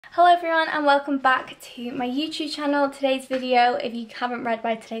Hello everyone and welcome back to my YouTube channel. Today's video, if you haven't read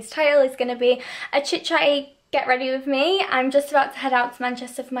by today's title, is going to be a chit-chatty get ready with me. I'm just about to head out to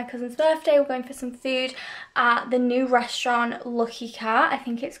Manchester for my cousin's birthday. We're going for some food at the new restaurant Lucky Cat. I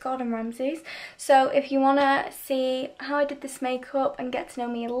think it's Gordon Ramsay's. So if you want to see how I did this makeup and get to know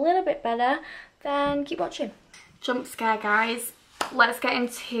me a little bit better, then keep watching. Jump scare, guys. Let's get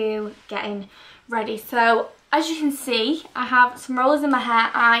into getting ready. So as you can see, I have some rollers in my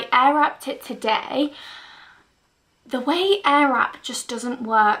hair. I air wrapped it today. The way air wrap just doesn't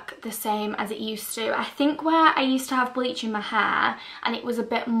work the same as it used to. I think where I used to have bleach in my hair and it was a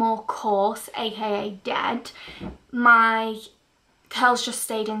bit more coarse, aka dead, my curls just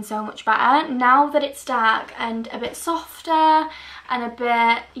stayed in so much better. Now that it's dark and a bit softer and a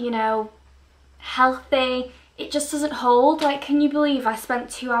bit, you know, healthy, it just doesn't hold. Like, can you believe I spent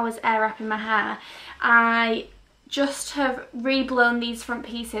 2 hours air wrapping my hair? I just have reblown these front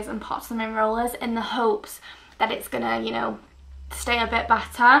pieces and popped them in rollers in the hopes that it's gonna, you know, stay a bit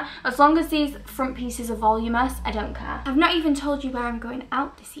better. As long as these front pieces are voluminous, I don't care. I've not even told you where I'm going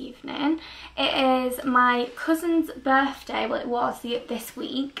out this evening. It is my cousin's birthday. Well, it was this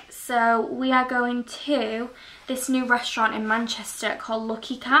week. So we are going to this new restaurant in Manchester called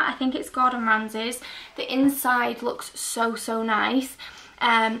Lucky Cat. I think it's Gordon Ramsay's. The inside looks so nice.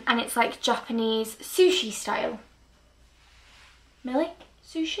 And it's like Japanese sushi style. Millie?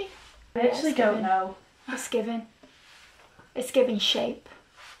 Sushi? I actually don't know. It's giving. It's giving shape.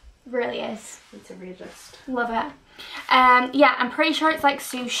 It really is. Need to readjust. Love it. Yeah, I'm pretty sure it's like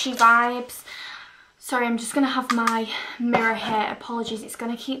sushi vibes. Sorry, I'm just going to have my mirror here. Apologies, it's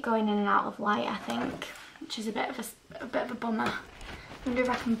going to keep going in and out of light, I think, which is a bit of a bummer. I wonder if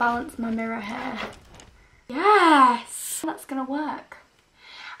I can balance my mirror here. Yes! That's going to work.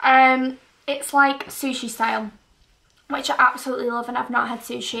 It's like sushi style, which I absolutely love, and I've not had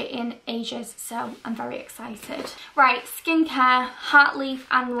sushi in ages, so I'm very excited. Right, skincare, Heartleaf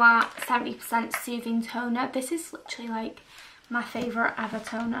Anwar 70% Soothing Toner. This is literally like my favourite ever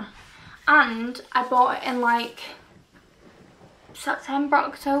toner. And I bought it in like September,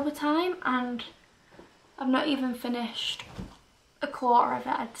 October time, and I've not even finished a quarter of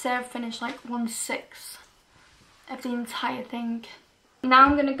it. I'd say I've finished like 1/6 of the entire thing. Now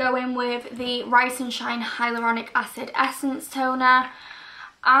I'm going to go in with the Rise and Shine Hyaluronic Acid Essence Toner.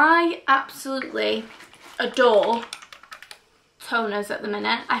 I absolutely adore toners at the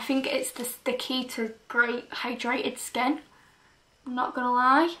minute. I think it's the key to great hydrated skin. I'm not going to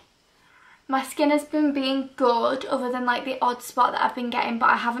lie. My skin has been being good, other than like the odd spot that I've been getting,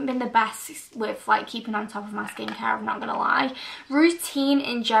 but I haven't been the best with like keeping on top of my skincare, I'm not going to lie. Routine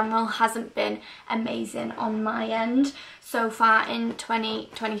in general hasn't been amazing on my end so far in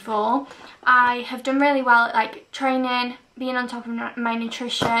 2024. I have done really well at like training, being on top of my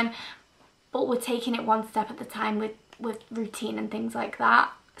nutrition, but we're taking it one step at a time with routine and things like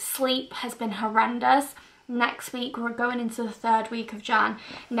that. Sleep has been horrendous. Next week we're going into the 3rd week of Jan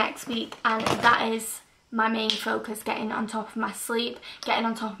next week, and that is my main focus, getting on top of my sleep, getting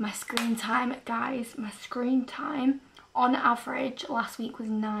on top of my screen time. Guys, my screen time on average last week was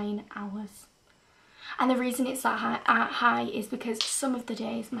 9 hours. And the reason it's that high is because some of the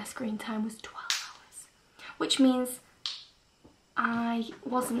days my screen time was 12 hours. Which means I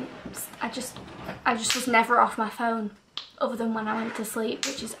just was never off my phone other than when I went to sleep,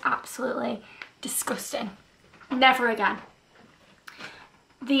 which is absolutely disgusting. Never again.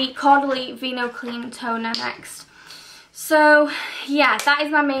 The Caudalie Vino Clean Toner next. So yeah, that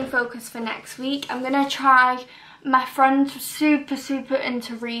is my main focus for next week. I'm gonna try. My friend's super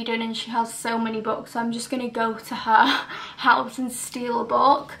into reading and she has so many books, so I'm just going to go to her house and steal a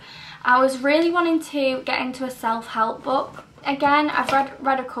book. I was really wanting to get into a self-help book. Again, I've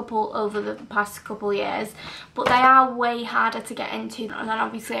read a couple over the past couple years, but they are way harder to get into than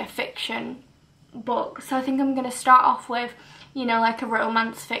obviously a fiction book. So I think I'm going to start off with, you know, like a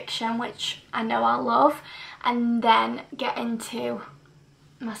romance fiction, which I know I'll love, and then get into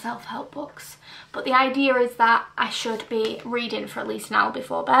my self-help books. But the idea is that I should be reading for at least an hour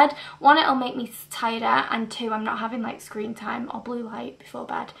before bed. 1, it'll make me tighter, and 2, I'm not having like screen time or blue light before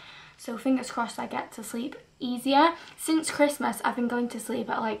bed. So fingers crossed I get to sleep easier. Since Christmas I've been going to sleep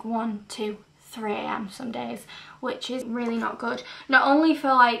at like 1, 2, 3 a.m. some days, which is really not good. Not only for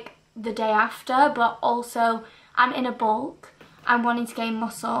like the day after, but also I'm in a bulk. I'm wanting to gain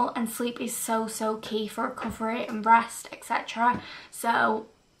muscle, and sleep is so key for recovery and rest, etc. So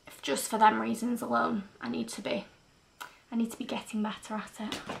just for them reasons alone, I need to be getting better at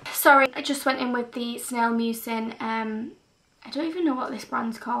it. Sorry, I just went in with the Snail Mucin. I don't even know what this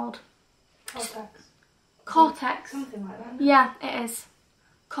brand's called. Cortex. Cortex. Something like that. Yeah, it is.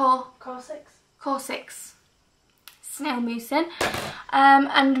 Core6 snail mucin.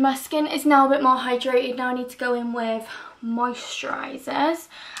 And my skin is now a bit more hydrated. Now I need to go in with moisturisers.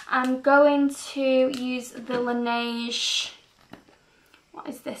 I'm going to use the Laneige, what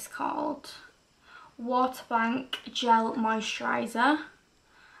is this called? Water Bank Gel Moisturiser.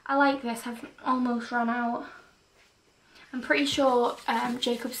 I like this. I've almost run out. I'm pretty sure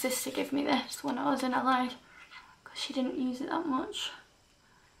Jacob's sister gave me this when I was in LA because she didn't use it that much.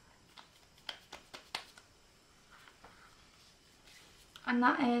 And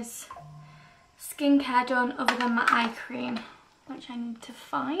that is skincare done other than my eye cream, which I need to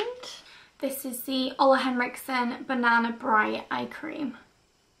find. This is the Ole Henriksen Banana Bright Eye Cream.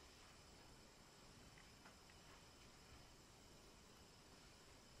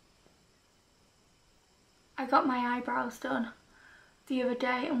 I got my eyebrows done the other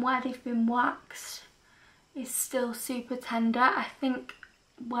day, and where they've been waxed is still super tender. I think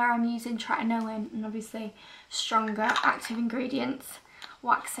where I'm using tretinoin and obviously stronger active ingredients,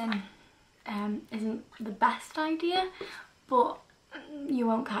 waxing isn't the best idea, but you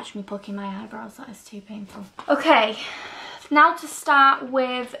won't catch me plucking my eyebrows, that is too painful. Okay, now to start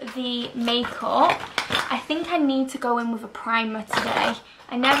with the makeup. I think I need to go in with a primer today.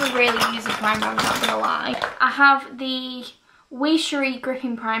 I never really use a primer, I'm not gonna lie. I have the Wee Cherie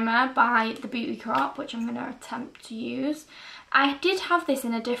Gripping Primer by the Beauty Crop, which I'm gonna attempt to use. I did have this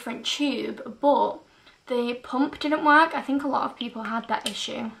in a different tube, but the pump didn't work. I think a lot of people had that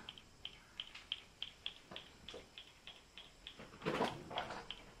issue.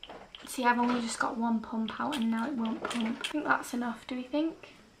 See, I've only just got one pump out and now it won't pump. I think that's enough, do we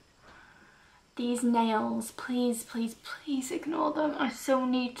think? These nails, please, please, please ignore them. I so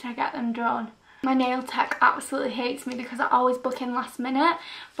need to get them done. My nail tech absolutely hates me because I always book in last minute,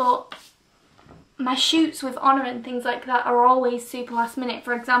 but my shoots with Honor and things like that are always super last minute.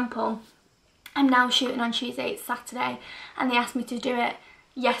 For example, I'm now shooting on Tuesday, it's Saturday, and they asked me to do it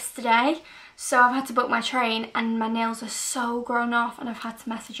yesterday. So I've had to book my train and my nails are so grown off, and I've had to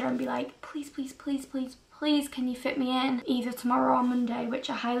message her and be like, please, please, please, please, please, can you fit me in either tomorrow or Monday,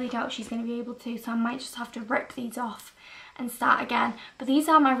 which I highly doubt she's going to be able to, so I might just have to rip these off and start again. But these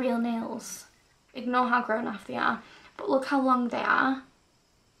are my real nails. Ignore how grown off they are. But look how long they are.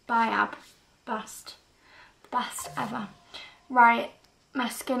 Bye, Ab. Best. Best ever. Right, my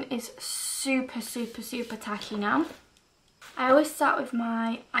skin is super, super, super tacky now. I always start with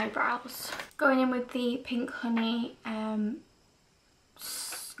my eyebrows. Going in with the Pink Honey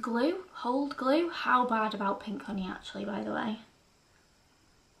glue, hold glue. How bad about Pink Honey actually, by the way?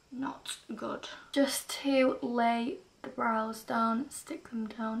 Not good. Just to lay the brows down, stick them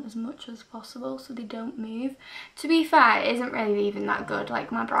down as much as possible so they don't move. To be fair, it isn't really even that good.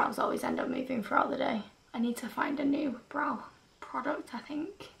 Like, my brows always end up moving throughout the day. I need to find a new brow product, I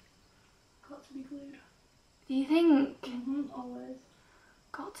think. Got to be glued. Do you think? Always.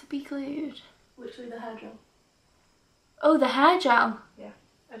 Got to be glued. Literally the hair gel. Oh, the hair gel? Yeah.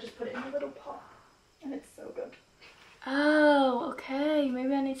 I just put it in a little pot and it's so good. Oh, okay.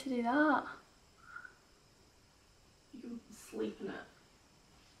 Maybe I need to do that. You can sleep in it.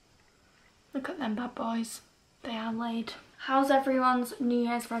 Look at them bad boys. They are laid. How's everyone's New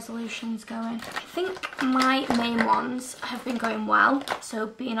Year's resolutions going? I think my main ones have been going well. So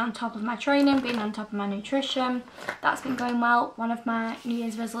being on top of my training, being on top of my nutrition, that's been going well. One of my New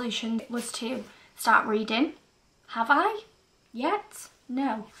Year's resolutions was to start reading. Have I? Yet?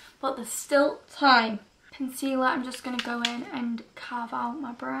 No. But there's still time. Concealer, I'm just going to go in and carve out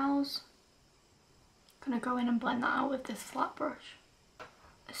my brows. I'm going to go in and blend that out with this flat brush.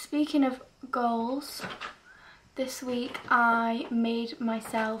 Speaking of goals, this week I made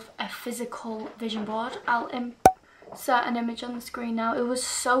myself a physical vision board. I'll insert an image on the screen now. It was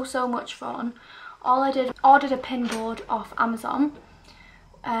so much fun. All I did, ordered a pin board off Amazon.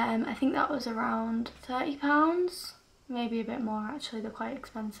 I think that was around £30, maybe a bit more actually, they're quite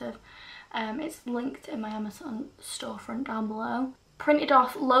expensive. It's linked in my Amazon storefront down below. Printed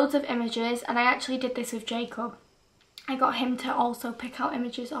off loads of images, and I actually did this with Jacob. I got him to also pick out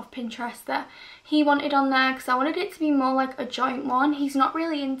images off Pinterest that he wanted on there because I wanted it to be more like a joint one. He's not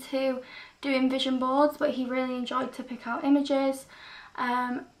really into doing vision boards, but he really enjoyed to pick out images.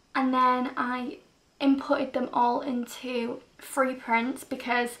 And then I inputted them all into free prints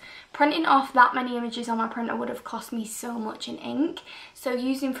because printing off that many images on my printer would have cost me so much in ink. So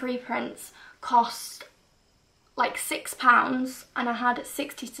using free prints cost like £6, and I had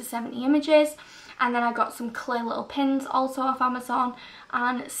 60 to 70 images. And then I got some clear little pins also off Amazon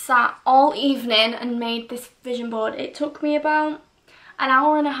and sat all evening and made this vision board. It took me about an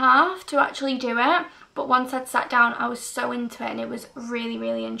hour and a half to actually do it, but once I'd sat down I was so into it and it was really,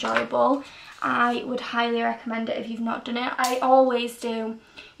 really enjoyable. I would highly recommend it if you've not done it. I always do,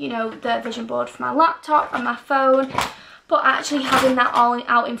 you know, the vision board for my laptop and my phone, but actually having that all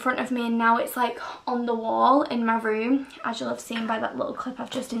out in front of me, and now it's like on the wall in my room, as you'll have seen by that little clip I've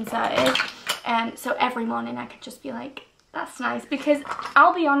just inserted. So every morning I could just be like, that's nice, because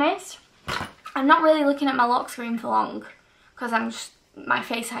I'll be honest, I'm not really looking at my lock screen for long, because I'm just, my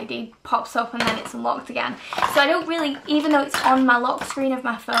Face ID pops up and then it's unlocked again. So I don't really, even though it's on my lock screen of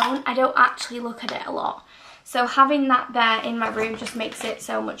my phone, I don't actually look at it a lot. So having that there in my room just makes it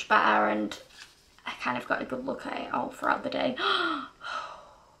so much better, and I kind of got a good look at it all throughout the day.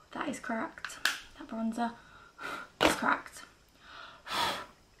 That is cracked. That bronzer is cracked.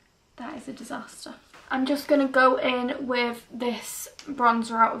 That is a disaster. I'm just going to go in with this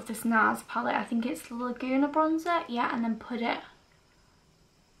bronzer out of this NARS palette. I think it's the Laguna bronzer. Yeah, and then put it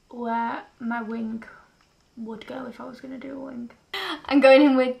where my wing would go if I was going to do a wing. I'm going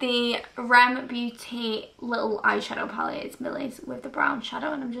in with the Rem Beauty little eyeshadow palette. It's Millie's with the brown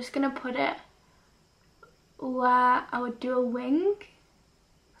shadow, and I'm just going to put it where I would do a wing.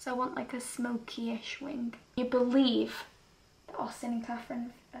 So I want like a smoky-ish wing. You believe that Austin and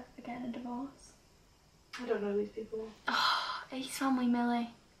Catherine are getting a divorce? I don't know these people. Oh, Ace Family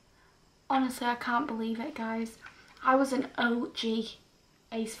Millie. Honestly, I can't believe it, guys. I was an OG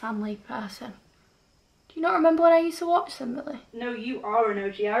Ace Family person. Do you not remember when I used to watch them, Millie? No, you are an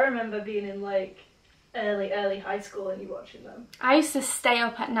OG. I remember being in like early high school and you watching them. I used to stay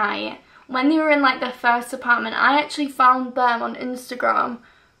up at night. When they were in like their first apartment, I actually found them on Instagram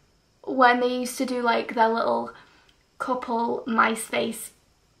when they used to do like their little couple MySpace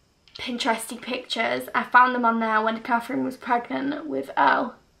Pinteresty pictures. I found them on there when Catherine was pregnant with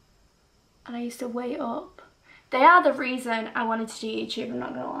Elle, and I used to wait up. They are the reason I wanted to do YouTube, I'm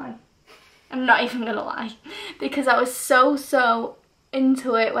not gonna lie. I'm not even gonna lie, because I was so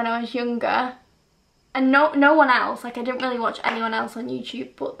into it when I was younger, and no one else, like I didn't really watch anyone else on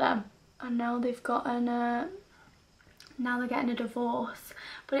YouTube but them. And now they've gotten now they're getting a divorce,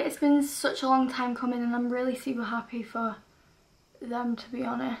 but it's been such a long time coming, and I'm really super happy for them, to be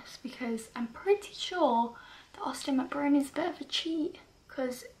honest, because I'm pretty sure that Austin McBride is a bit of a cheat,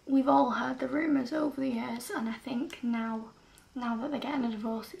 because we've all heard the rumours over the years, and I think now that they're getting a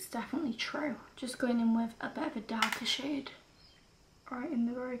divorce, it's definitely true. Just going in with a bit of a darker shade right in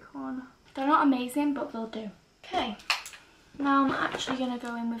the very corner. They're not amazing, but they'll do. Okay, now I'm actually going to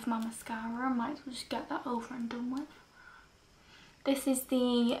go in with my mascara. I might as well just get that over and done with. This is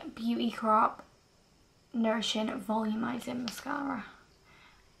the Beauty Crop Nourishing Volumizing Mascara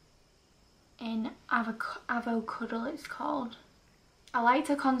in Avo Cuddle, it's called. I like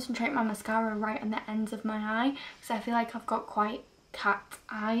to concentrate my mascara right on the ends of my eye, because I feel like I've got quite cat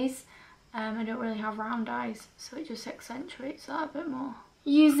eyes. I don't really have round eyes, so it just accentuates that a bit more.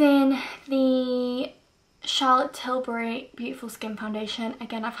 Using the Charlotte Tilbury Beautiful Skin Foundation.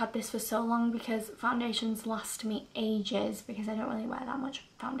 Again, I've had this for so long because foundations last me ages, because I don't really wear that much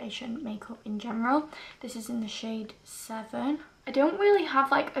foundation makeup in general. This is in the shade 7. I don't really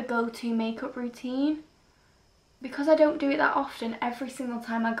have like a go-to makeup routine, because I don't do it that often. Every single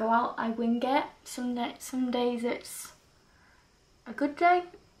time I go out I wing it. Some days it's a good day,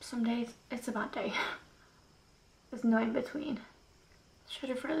 some days it's a bad day. There's no in between. Should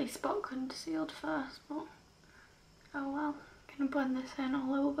have really spot concealed first, but oh well. Gonna blend this in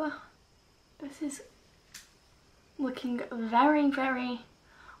all over. This is looking very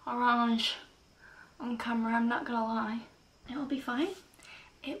orange on camera, I'm not gonna lie. It will be fine.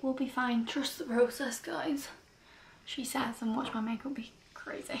 It will be fine. Trust the process, guys, she says, and watch my makeup be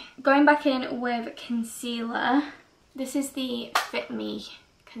crazy. Going back in with concealer. This is the Fit Me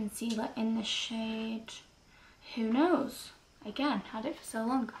concealer in the shade Who Knows. Again, had it for so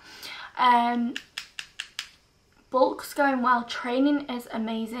long. Bulk's going well. Training is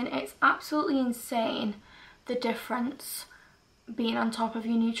amazing. It's absolutely insane the difference being on top of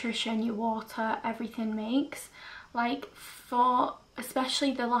your nutrition, your water, everything makes. Like, for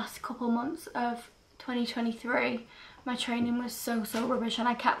especially the last couple months of 2023, my training was so rubbish, and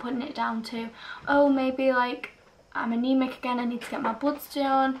I kept putting it down to, oh, maybe like I'm anemic again, I need to get my bloods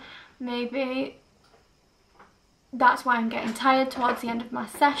done, maybe that's why I'm getting tired towards the end of my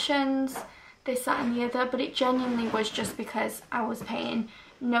sessions, this, that and the other. But it genuinely was just because I was paying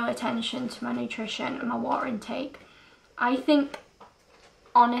no attention to my nutrition and my water intake. I think,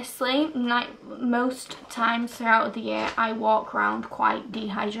 honestly, most times throughout the year I walk around quite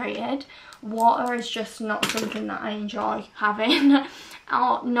dehydrated. Water is just not something that I enjoy having,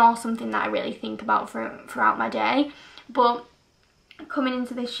 or nor something that I really think about throughout my day. But coming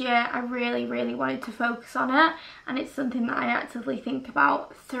into this year, I really wanted to focus on it, and it's something that I actively think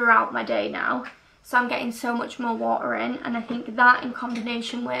about throughout my day now. So I'm getting so much more water in, and I think that in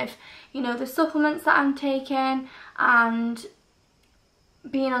combination with, you know, the supplements that I'm taking and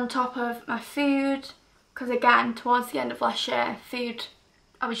being on top of my food, because again, towards the end of last year, food,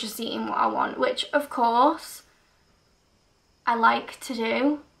 I was just eating what I want, which of course I like to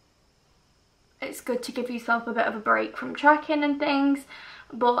do. It's good to give yourself a bit of a break from tracking and things,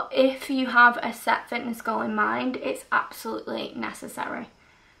 but if you have a set fitness goal in mind, it's absolutely necessary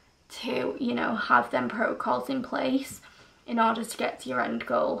to, you know, have them protocols in place in order to get to your end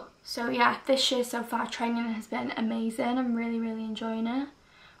goal. So yeah, this year so far training has been amazing. I'm really enjoying it.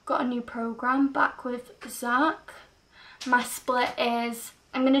 Got a new program back with Zach. My split is,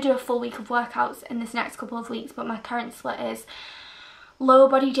 I'm going to do a full week of workouts in this next couple of weeks, but my current split is lower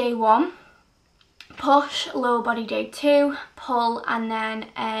body day 1, push, lower body day 2, pull, and then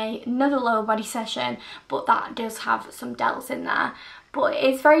another lower body session, but that does have some delts in there. But it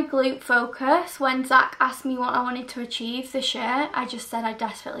is very glute focused. When Zach asked me what I wanted to achieve this year, I just said I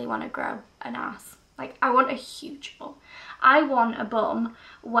desperately want to grow an ass. Like, I want a huge bum. I want a bum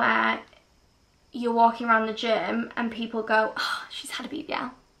where you're walking around the gym and people go, oh, she's had a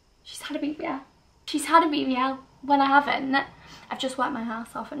BBL. She's had a BBL. She's had a BBL. When I haven't, I've just worked my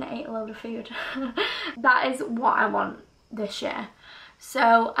ass off and ate a load of food. That is what I want this year.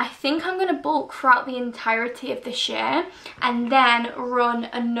 So I think I'm going to bulk throughout the entirety of this year and then run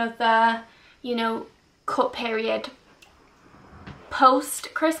another, you know, cut period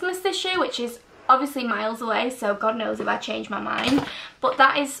post Christmas this year, which is obviously miles away, so God knows if I change my mind. But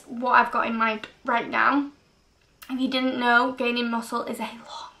that is what I've got in mind right now. If you didn't know, gaining muscle is a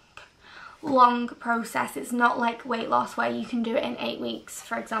long process. It's not like weight loss where you can do it in 8 weeks,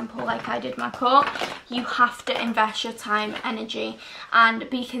 for example, like I did my cut. You have to invest your time, energy, and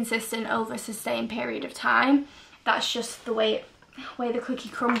be consistent over a sustained period of time. That's just the way the cookie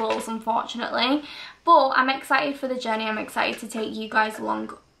crumbles, unfortunately. But I'm excited for the journey. I'm excited to take you guys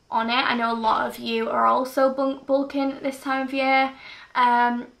along on it. I know a lot of you are also bulking this time of year.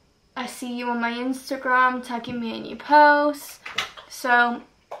 I see you on my Instagram tagging me in your posts, so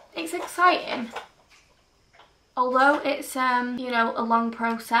it's exciting. Although it's you know, a long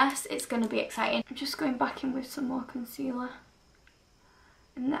process, it's going to be exciting. I'm just going back in with some more concealer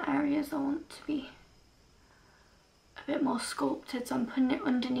in the areas I want to be a bit more sculpted, so I'm putting it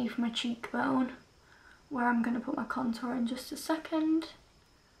underneath my cheekbone where I'm going to put my contour in just a second,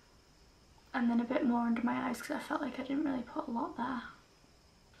 and then a bit more under my eyes because I felt like I didn't really put a lot there.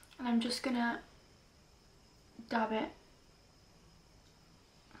 And I'm just going to dab it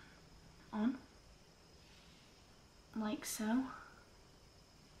on like so,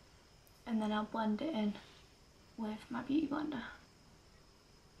 and then I'll blend it in with my beauty blender.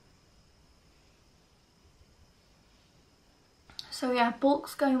 So yeah,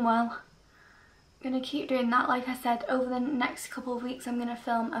 bulk's going well. I'm going to keep doing that. Like I said, over the next couple of weeks I'm going to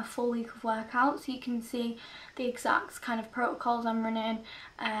film a full week of workouts so you can see the exact kind of protocols I'm running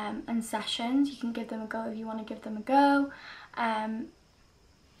and sessions. You can give them a go if you want to give them a go.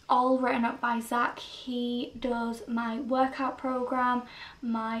 All written up by Zach. He does my workout program,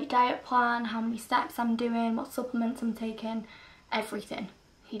 my diet plan, how many steps I'm doing, what supplements I'm taking, everything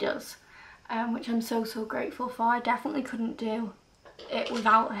he does, which I'm so grateful for. I definitely couldn't do it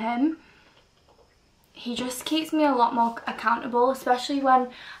without him. He just keeps me a lot more accountable, especially when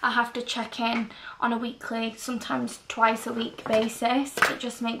I have to check in on a weekly, sometimes twice a week basis. It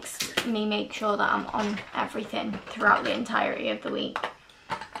just makes me make sure that I'm on everything throughout the entirety of the week.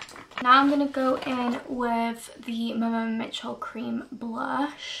 Now I'm going to go in with the Mama Mitchell Cream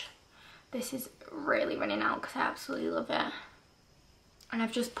Blush. This is really running out because I absolutely love it. And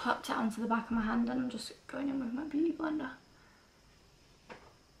I've just popped it onto the back of my hand and I'm just going in with my beauty blender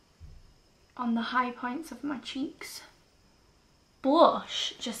on the high points of my cheeks.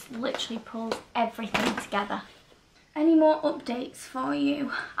 Blush just literally pulls everything together. Any more updates for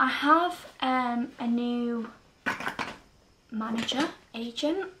you? I have a new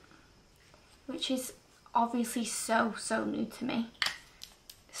agent, which is obviously so new to me.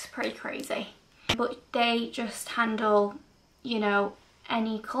 It's pretty crazy. But they just handle, you know,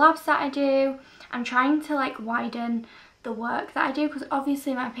 any collabs that I do. I'm trying to like widen the work that I do because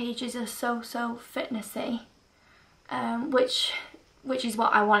obviously my pages are so fitnessy, which is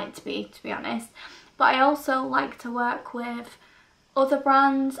what I want it to be honest. But I also like to work with other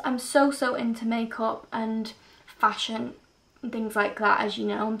brands. I'm so into makeup and fashion and things like that, as you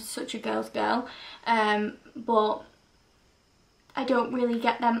know. I'm such a girl's girl, but I don't really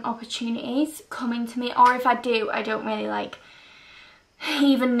get them opportunities coming to me, or if I do, I don't really like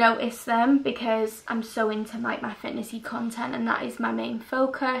even notice them, because I'm so into like my fitnessy content and that is my main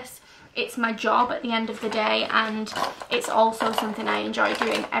focus. It's my job at the end of the day, and it's also something I enjoy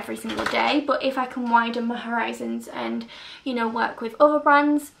doing every single day. But if I can widen my horizons and, you know, work with other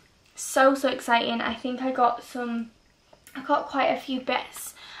brands, so exciting. I think I got quite a few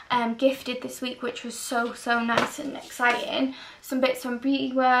bits gifted this week, which was so nice and exciting. Some bits from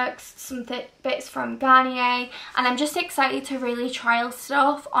Beauty Works, some bits from Garnier, and I'm just excited to really trial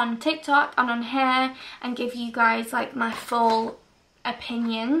stuff on TikTok and on here and give you guys like my full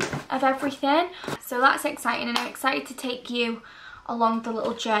opinion of everything. So that's exciting, and I'm excited to take you along the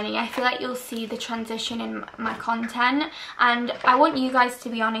little journey. I feel like you'll see the transition in my content, and I want you guys to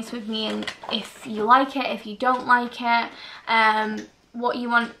be honest with me, and if you like it, if you don't like it, what you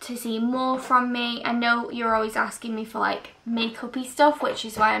want to see more from me. I know you're always asking me for like makeup-y stuff, which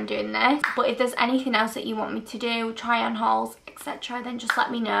is why I'm doing this, but if there's anything else that you want me to do, try on hauls, etc., then just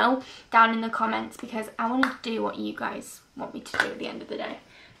let me know down in the comments, because I want to do what you guys want me to do at the end of the day.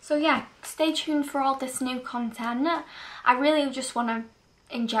 So yeah, stay tuned for all this new content. I really just want to,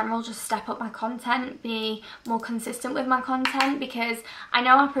 in general, just step up my content, be more consistent with my content, because I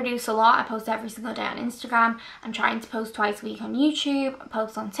know I produce a lot. I post every single day on Instagram. I'm trying to post twice a week on YouTube, I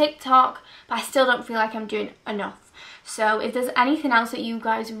post on TikTok, but I still don't feel like I'm doing enough. So if there's anything else that you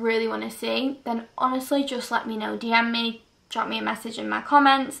guys really want to see, then honestly just let me know. DM me, drop me a message in my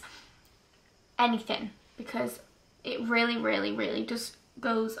comments, anything, because it really just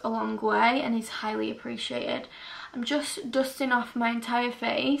goes a long way and is highly appreciated. I'm just dusting off my entire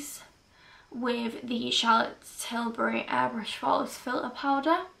face with the Charlotte Tilbury Airbrush Flawless Filter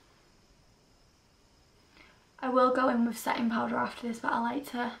Powder. I will go in with setting powder after this, but I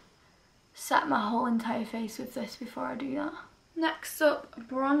like to set my whole entire face with this before I do that. Next up,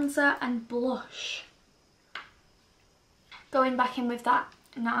 bronzer and blush. Going back in with that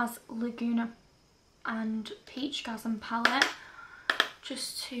NARS Laguna and Peach Gasm palette,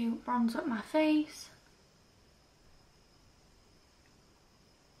 just to bronze up my face.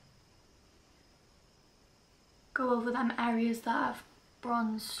 Go over them areas that I've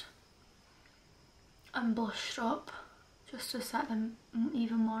bronzed and blushed up, just to set them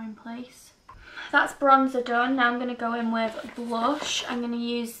even more in place. That's bronzer done. Now I'm going to go in with blush. I'm going to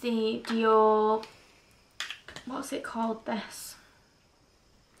use the Dior, what's it called, this?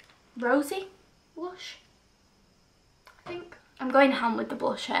 Rosy blush, I think. I'm going ham with the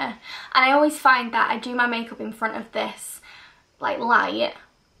blush here, and I always find that I do my makeup in front of this like light,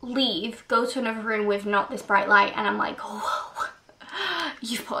 leave, go to another room with not this bright light, and I'm like, whoa,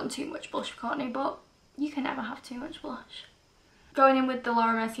 you've put on too much blush, Courtney, but you can never have too much blush. Going in with the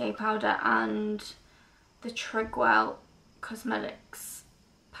Laura Mercier powder and the Trigwell Cosmetics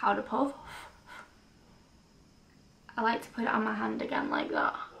powder puff. I like to put it on my hand again like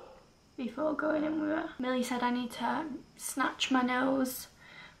that before going in with it. Millie said I need to snatch my nose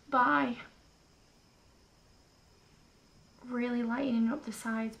by really lightening up the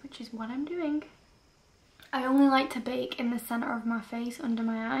sides, which is what I'm doing. I only like to bake in the centre of my face under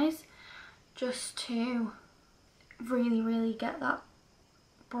my eyes, just to really get that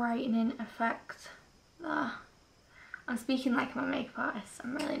brightening effect there. I'm speaking like I'm a makeup artist,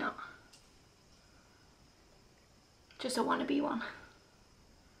 I'm really not. Just a wannabe one.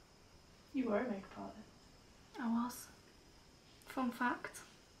 You were a makeup artist. I was. Fun fact.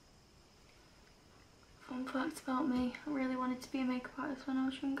 Fun fact about me, I really wanted to be a makeup artist when I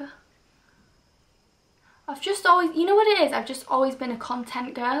was younger. I've just always, you know what it is, I've just always been a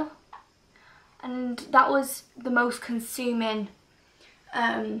content girl. And that was the most consuming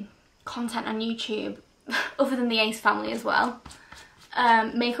content on YouTube, other than the Ace family as well.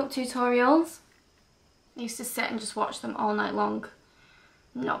 Makeup tutorials. I used to sit and just watch them all night long.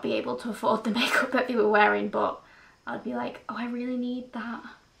 Not be able to afford the makeup that they were wearing, but I'd be like, oh, I really need that.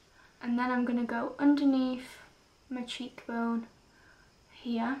 And then I'm gonna go underneath my cheekbone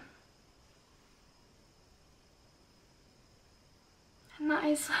here. And that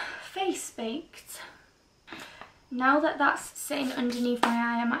is face baked. Now that that's sitting underneath my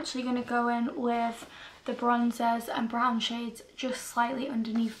eye, I'm actually gonna go in with the bronzers and brown shades just slightly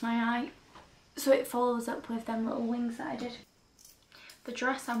underneath my eye, so it follows up with them little wings that I did. The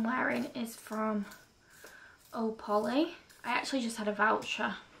dress I'm wearing is from Oh Polly. I actually just had a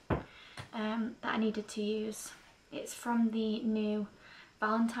voucher that I needed to use. It's from the new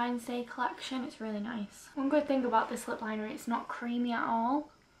Valentine's Day collection. It's really nice. One good thing about this lip liner, it's not creamy at all.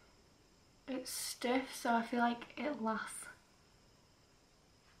 It's stiff, so I feel like it lasts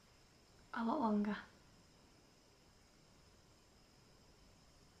a lot longer.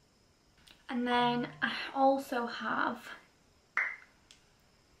 And then I also have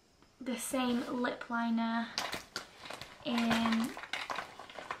the same lip liner in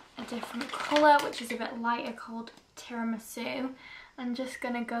a different colour, which is a bit lighter, called Tiramisu. I'm just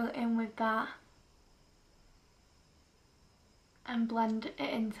going to go in with that and blend it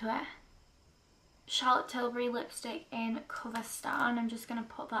into it. Charlotte Tilbury lipstick in Cover Star, and I'm just going to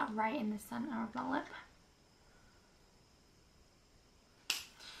put that right in the centre of my lip.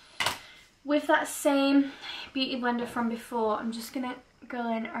 With that same beauty blender from before, I'm just going to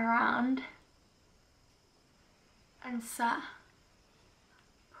go in around and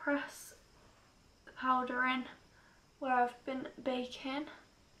press the powder in where I've been baking,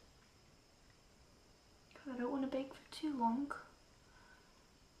 because I don't want to bake for too long.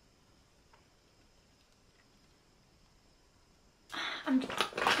 I'm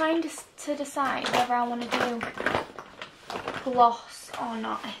trying to decide whether I want to do gloss or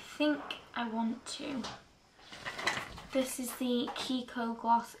not. I think I want to. This is the Kiko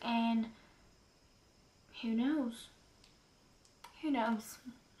gloss in, who knows? Who knows?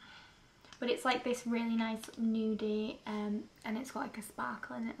 But it's like this really nice nudie, and it's got like a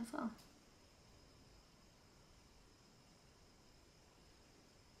sparkle in it as well.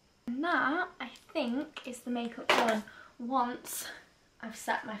 And that, I think, is the makeup done once I've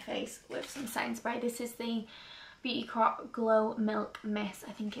set my face with some setting spray. This is the Beauty Glow Milk Mist.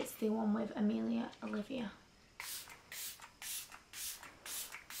 I think it's the one with Amelia Olivia.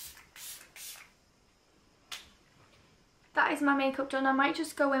 That is my makeup done. I might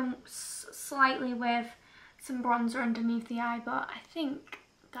just go in slightly with some bronzer underneath the eye, but I think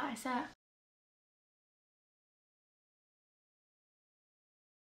that is it.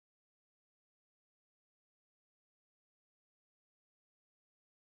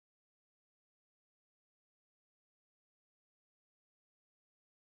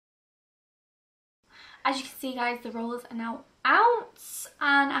 As you can see, guys, the rollers are now out,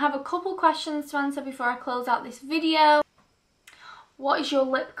 and I have a couple questions to answer before I close out this video. What is your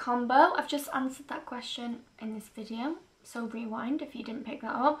lip combo? I've just answered that question in this video, so rewind if you didn't pick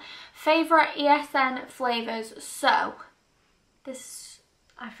that up. Favourite ESN flavours? So,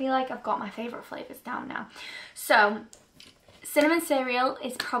 I feel like I've got my favourite flavours down now. So, cinnamon cereal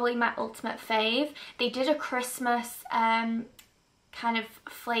is probably my ultimate fave. They did a Christmas kind of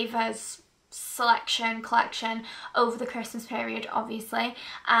flavours collection over the Christmas period, obviously,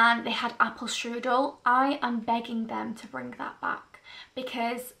 and they had apple strudel. I am begging them to bring that back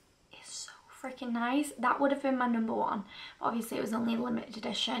because it's so freaking nice. That would have been my number one. Obviously it was only a limited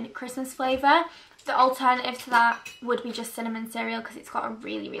edition Christmas flavour. The alternative to that would be just cinnamon cereal, because it's got a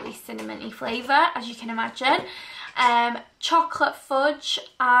really cinnamony flavour, as you can imagine. Chocolate fudge,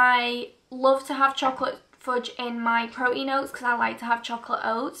 I love to have chocolate fudge in my protein oats because I like to have chocolate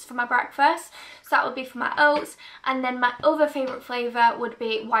oats for my breakfast, so that would be for my oats. And then my other favourite flavour would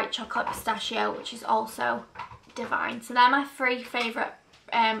be white chocolate pistachio, which is also divine. So they're my three favourite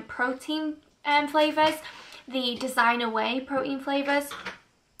protein flavours, the designer whey protein flavours.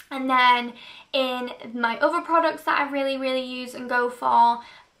 And then in my other products that I really use and go for,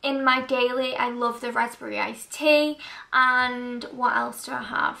 in my daily, I love the raspberry iced tea. And what else do I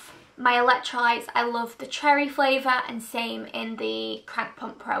have? My electrolytes, I love the cherry flavour, and same in the Crank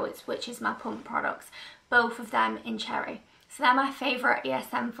Pump Pro, which is my pump products, both of them in cherry. So they're my favourite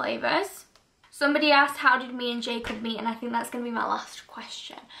ESM flavours. Somebody asked, how did me and Jacob meet? And I think that's going to be my last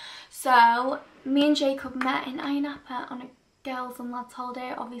question. So me and Jacob met in Ayia Napa on a girls and lads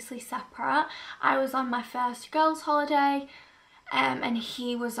holiday, obviously separate. I was on my first girls holiday, and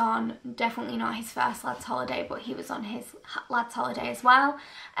he was on, definitely not his first lads holiday, but he was on his lads holiday as well.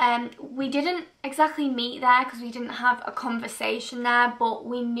 We didn't exactly meet there because we didn't have a conversation there, but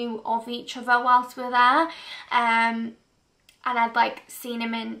we knew of each other whilst we were there. And I'd like seen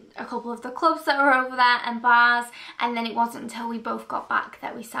him in a couple of the clubs that were over there and bars, and then it wasn't until we both got back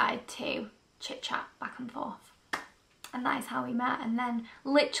that we started to chit chat back and forth. And that is how we met. And then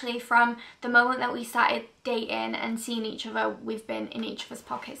literally from the moment that we started dating and seeing each other, we've been in each other's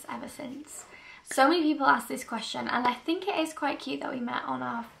pockets ever since. So many people ask this question, and I think it is quite cute that we met on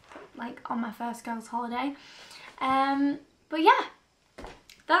our, on my first girls holiday. But yeah,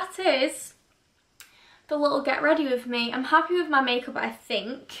 that is the little get ready with me. I'm happy with my makeup, I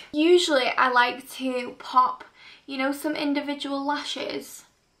think. Usually I like to pop, you know, some individual lashes.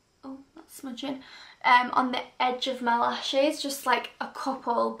 Oh, that's smudging. On the edge of my lashes, just like a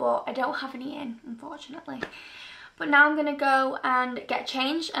couple, but I don't have any in, unfortunately. But now I'm gonna go and get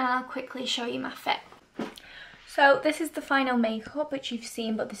changed, and I'll quickly show you my fit. So this is the final makeup, which you've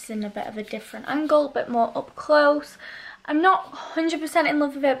seen, but this is in a bit of a different angle, a bit more up close. I'm not 100% in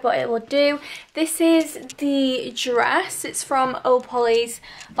love with it, but it will do. This is the dress. It's from Polly's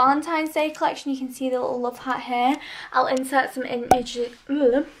Valentine's Day collection. You can see the little love heart here. I'll insert some images.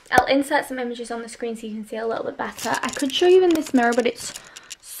 I'll insert some images on the screen so you can see it a little bit better. I could show you in this mirror, but it's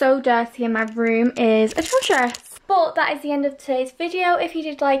so dirty and my room is atrocious. But that is the end of today's video. If you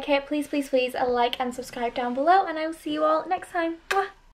did like it, please, please, please like and subscribe down below, and I will see you all next time. Mwah.